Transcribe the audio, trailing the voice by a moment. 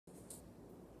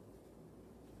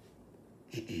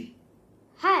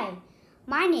Hi,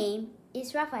 my name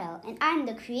is Raphael and I'm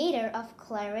the creator of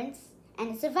Clarence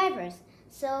and the Survivors.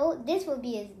 So this will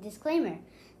be a disclaimer.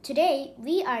 Today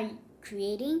we are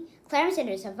creating Clarence and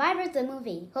the Survivors the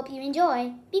movie. Hope you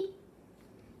enjoy. Beep.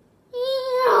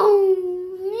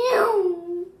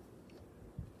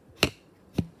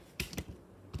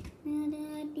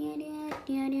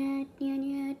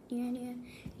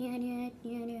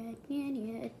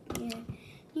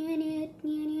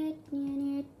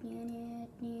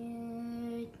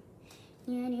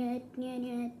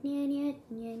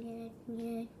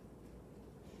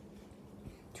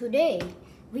 Today,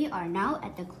 we are now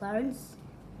at the Clarence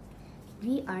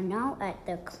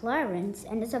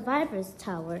and the Survivors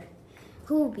Tower,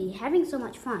 who will be having so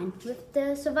much fun with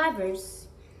the survivors.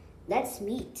 Let's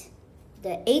meet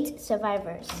the 8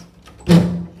 survivors.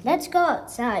 Let's go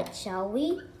outside, shall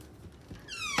we?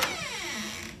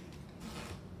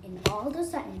 And all of a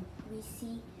sudden,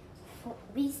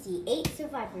 we see 8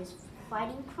 survivors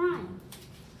fighting crime.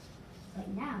 But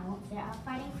now, they are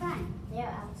fighting crime. They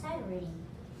are outside already.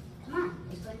 Come on,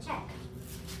 let's go check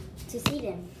to see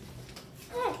them.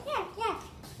 Yeah.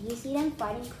 You see them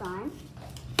fighting crime?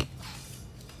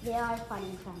 They are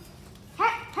fighting crime.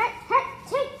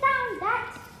 Take down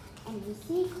that! And we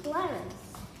see Clarence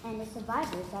and the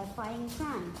survivors are fighting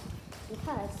crime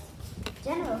because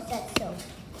General said so.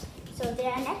 So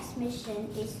their next mission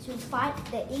is to fight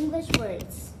the English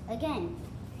words again.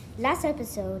 The last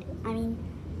episode,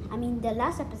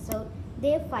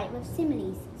 they fight with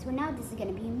similes. So now this is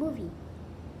going to be a movie.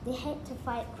 They had to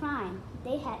fight crime.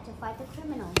 They had to fight the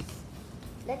criminals.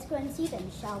 Let's go and see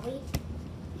them, shall we?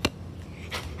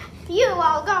 You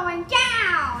are going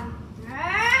down!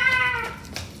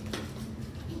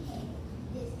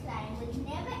 This climb would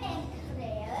never end,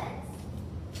 Clarence.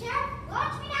 Chef,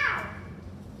 watch me now!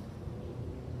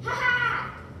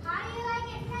 Ha! How do you like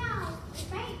it now?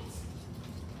 Great.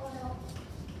 Oh no.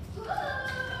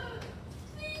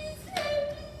 Please leave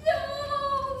me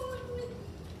alone.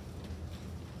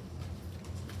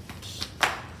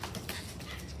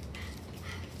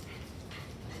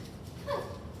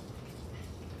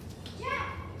 Jeff,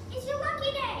 it's your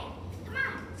lucky day. Come on.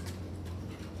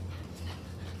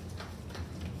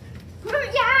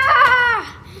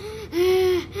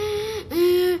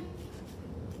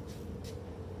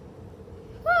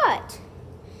 What?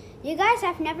 You guys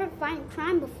have never fight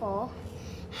crime before,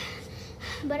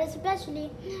 but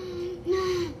especially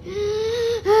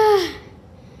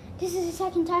this is the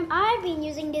second time I've been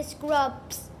using these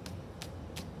scrubs.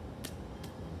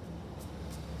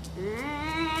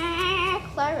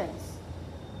 Clarence,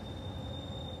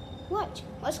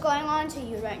 what's going on to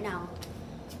you right now?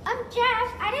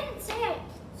 Jeff, I didn't say it.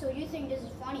 So you think this is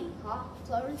funny, huh,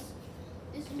 Clarence?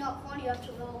 This is not funny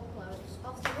after all, Clarence.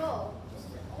 After all, this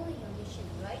is only your mission,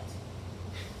 right?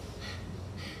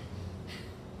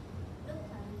 Look,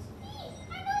 Clarence.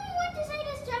 I know you want to say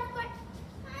this, Jeff, but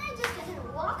I'm just gonna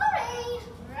walk away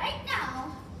right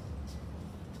now.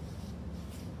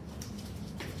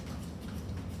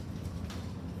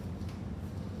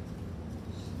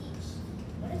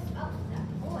 What is up with that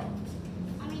boy?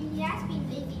 He has been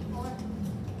busy for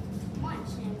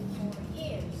months and for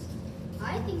years.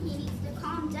 I think he needs to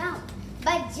calm down.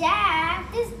 But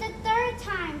Jack, this is the 3rd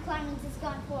time Clarence is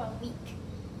gone for a week.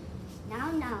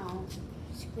 Now,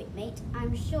 Squidmate,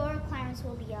 I'm sure Clarence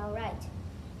will be alright.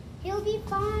 He'll be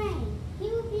fine. He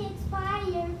will be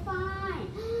expired fine.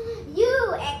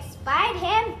 You expired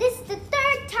him? This is the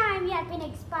 3rd time you have been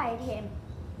expired him.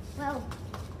 Well,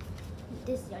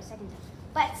 this is your 2nd time.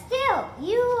 But still,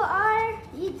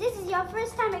 this is your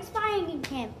 1st time expiring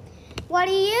him. What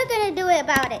are you gonna do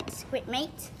about it,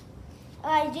 Squidmate?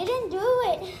 I didn't do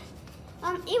it.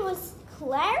 It was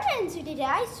Clarence who did it,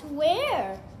 I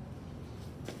swear.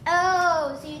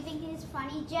 Oh, so you think it's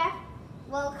funny, Jeff?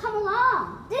 Well, come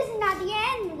along. This is not the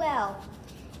end. Well,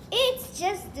 it's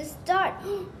just the start.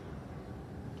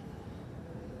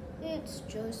 It's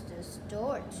just the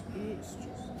start.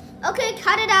 Okay,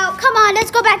 cut it out. Come on,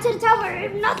 let's go back to the tower.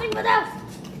 Nothing with us.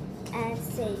 And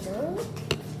say no.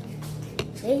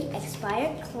 They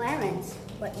expired Clarence.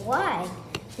 But why?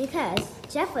 Because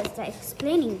Jeff was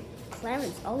explaining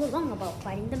Clarence all along about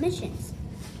fighting the missions.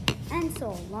 And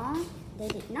so long, they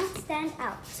did not stand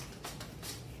out.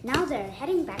 Now they're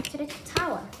heading back to the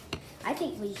tower. I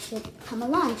think we should come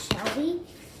along, shall we?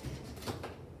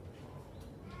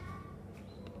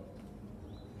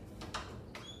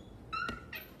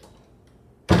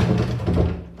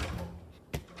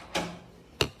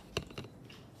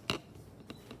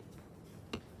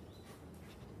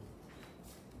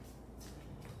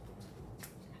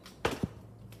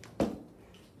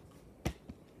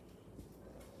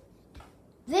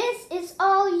 It's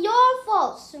all your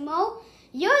fault, Sumo.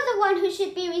 You're the one who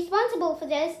should be responsible for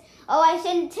this. Oh, I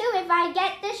shouldn't too if I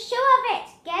get the shoe of it.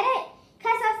 Get it?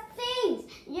 Because of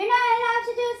things. You're not allowed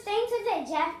to do things with it,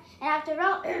 Jeff. And after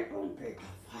all, it won't be the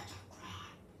first cry.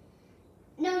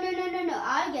 No.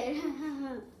 I get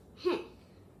it.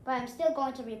 But I'm still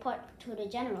going to report to the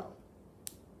general.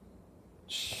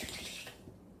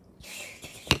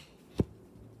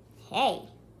 Hey.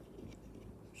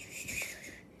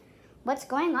 What's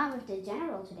going on with the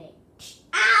general today?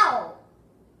 Ow!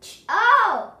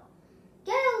 Oh!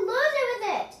 Get a loser with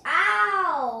it!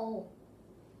 Ow!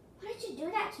 Why did you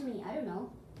do that to me? I don't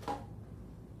know.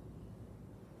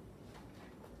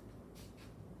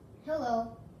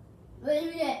 Hello.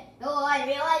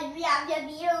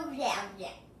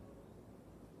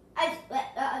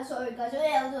 I'm sorry, guys. I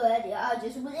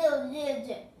just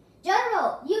General,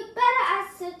 you better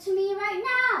answer to me right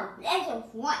now.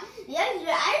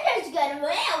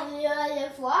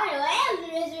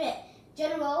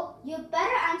 General, you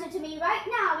better answer to me right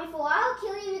now before I'll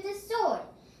kill you with this sword.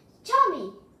 Tell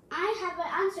me, I have an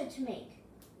answer to make.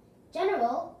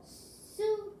 General,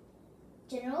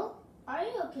 General, are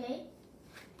you okay?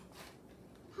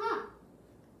 Huh?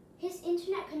 His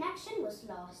internet connection was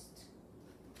lost.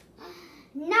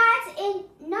 Not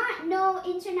no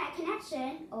internet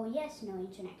connection. Oh yes, no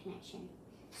internet connection.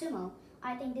 Sumo,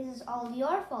 I think this is all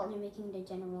your fault. You're making the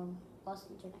general lost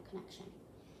internet connection.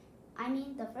 I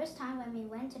mean, the first time when we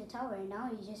went to the tower, now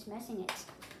you're just messing it.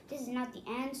 This is not the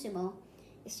end, Sumo.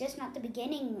 It's just not the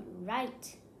beginning,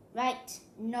 right? Right?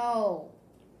 No.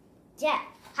 Jeff,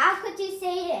 how could you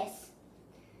say this?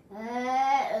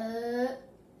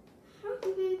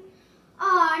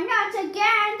 Oh, not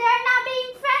again. They're not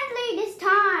being friendly this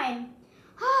time.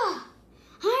 Oh,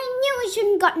 I knew we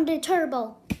shouldn't gotten the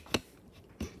turbo.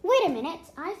 Wait a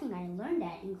minute. I think I learned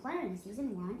that in Clarence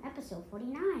Season 1, Episode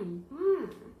 49.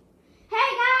 Hey,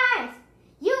 guys.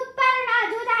 You better not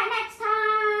do that next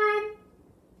time.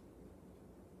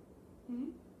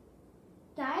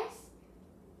 Guys?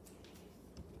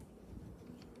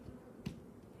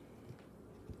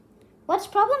 What's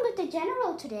the problem with the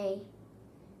general today?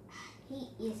 He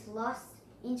is lost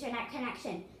internet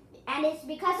connection, and it's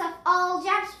because of all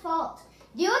Jeff's fault.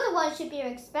 You're the one should be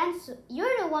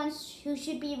You're the ones who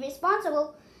should be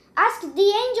responsible. Ask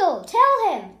the angel.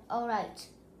 Tell him. All right.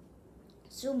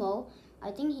 Sumo,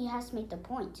 I think he has made the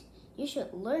point. You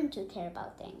should learn to care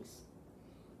about things.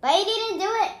 But he didn't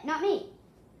do it. Not me.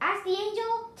 Ask the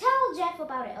angel. Tell Jeff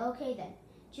about it. Okay then.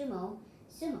 Sumo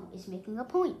is making a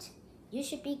point. You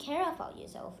should be careful about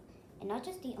yourself, and not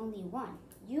just the only one.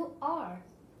 You are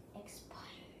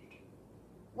expired.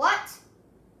 What?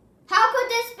 How could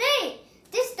this be?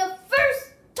 This is the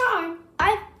first time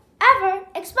I've ever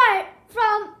expired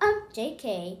from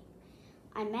JK.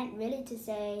 I meant really to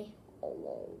say,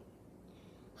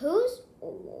 Who's?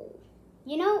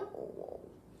 You know,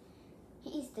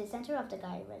 he's the center of the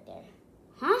guy right there.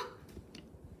 Huh?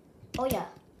 Oh yeah.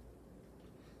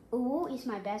 Is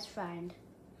my best friend.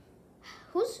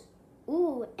 Who's?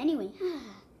 Anyway.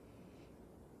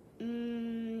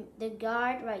 The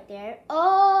guard right there.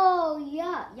 Oh,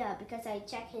 yeah, because I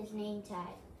checked his name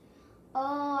tag.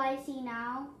 Oh, I see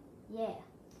now. Yeah,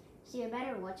 so you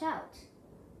better watch out.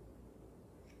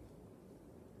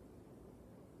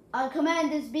 Our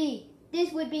commanders be.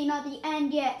 This would be not the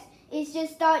end yet. It's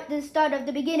just the start of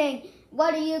the beginning.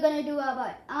 What are you gonna do about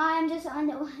it? I'm just on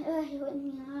the.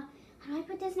 How do I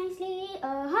put this nicely?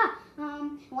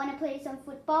 Wanna play some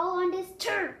football on this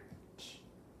turf?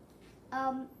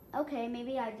 Okay,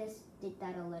 maybe I just did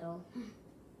that a little.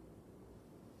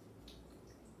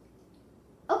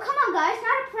 Oh, come on, guys.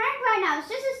 Not a prank right now. It's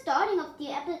just the starting of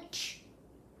the episode.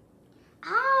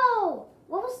 Ow!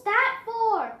 What was that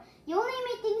for? You only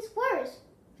made things worse.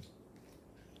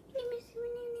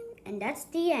 And that's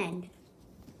the end.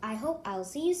 I hope I'll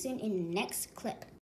see you soon in the next clip.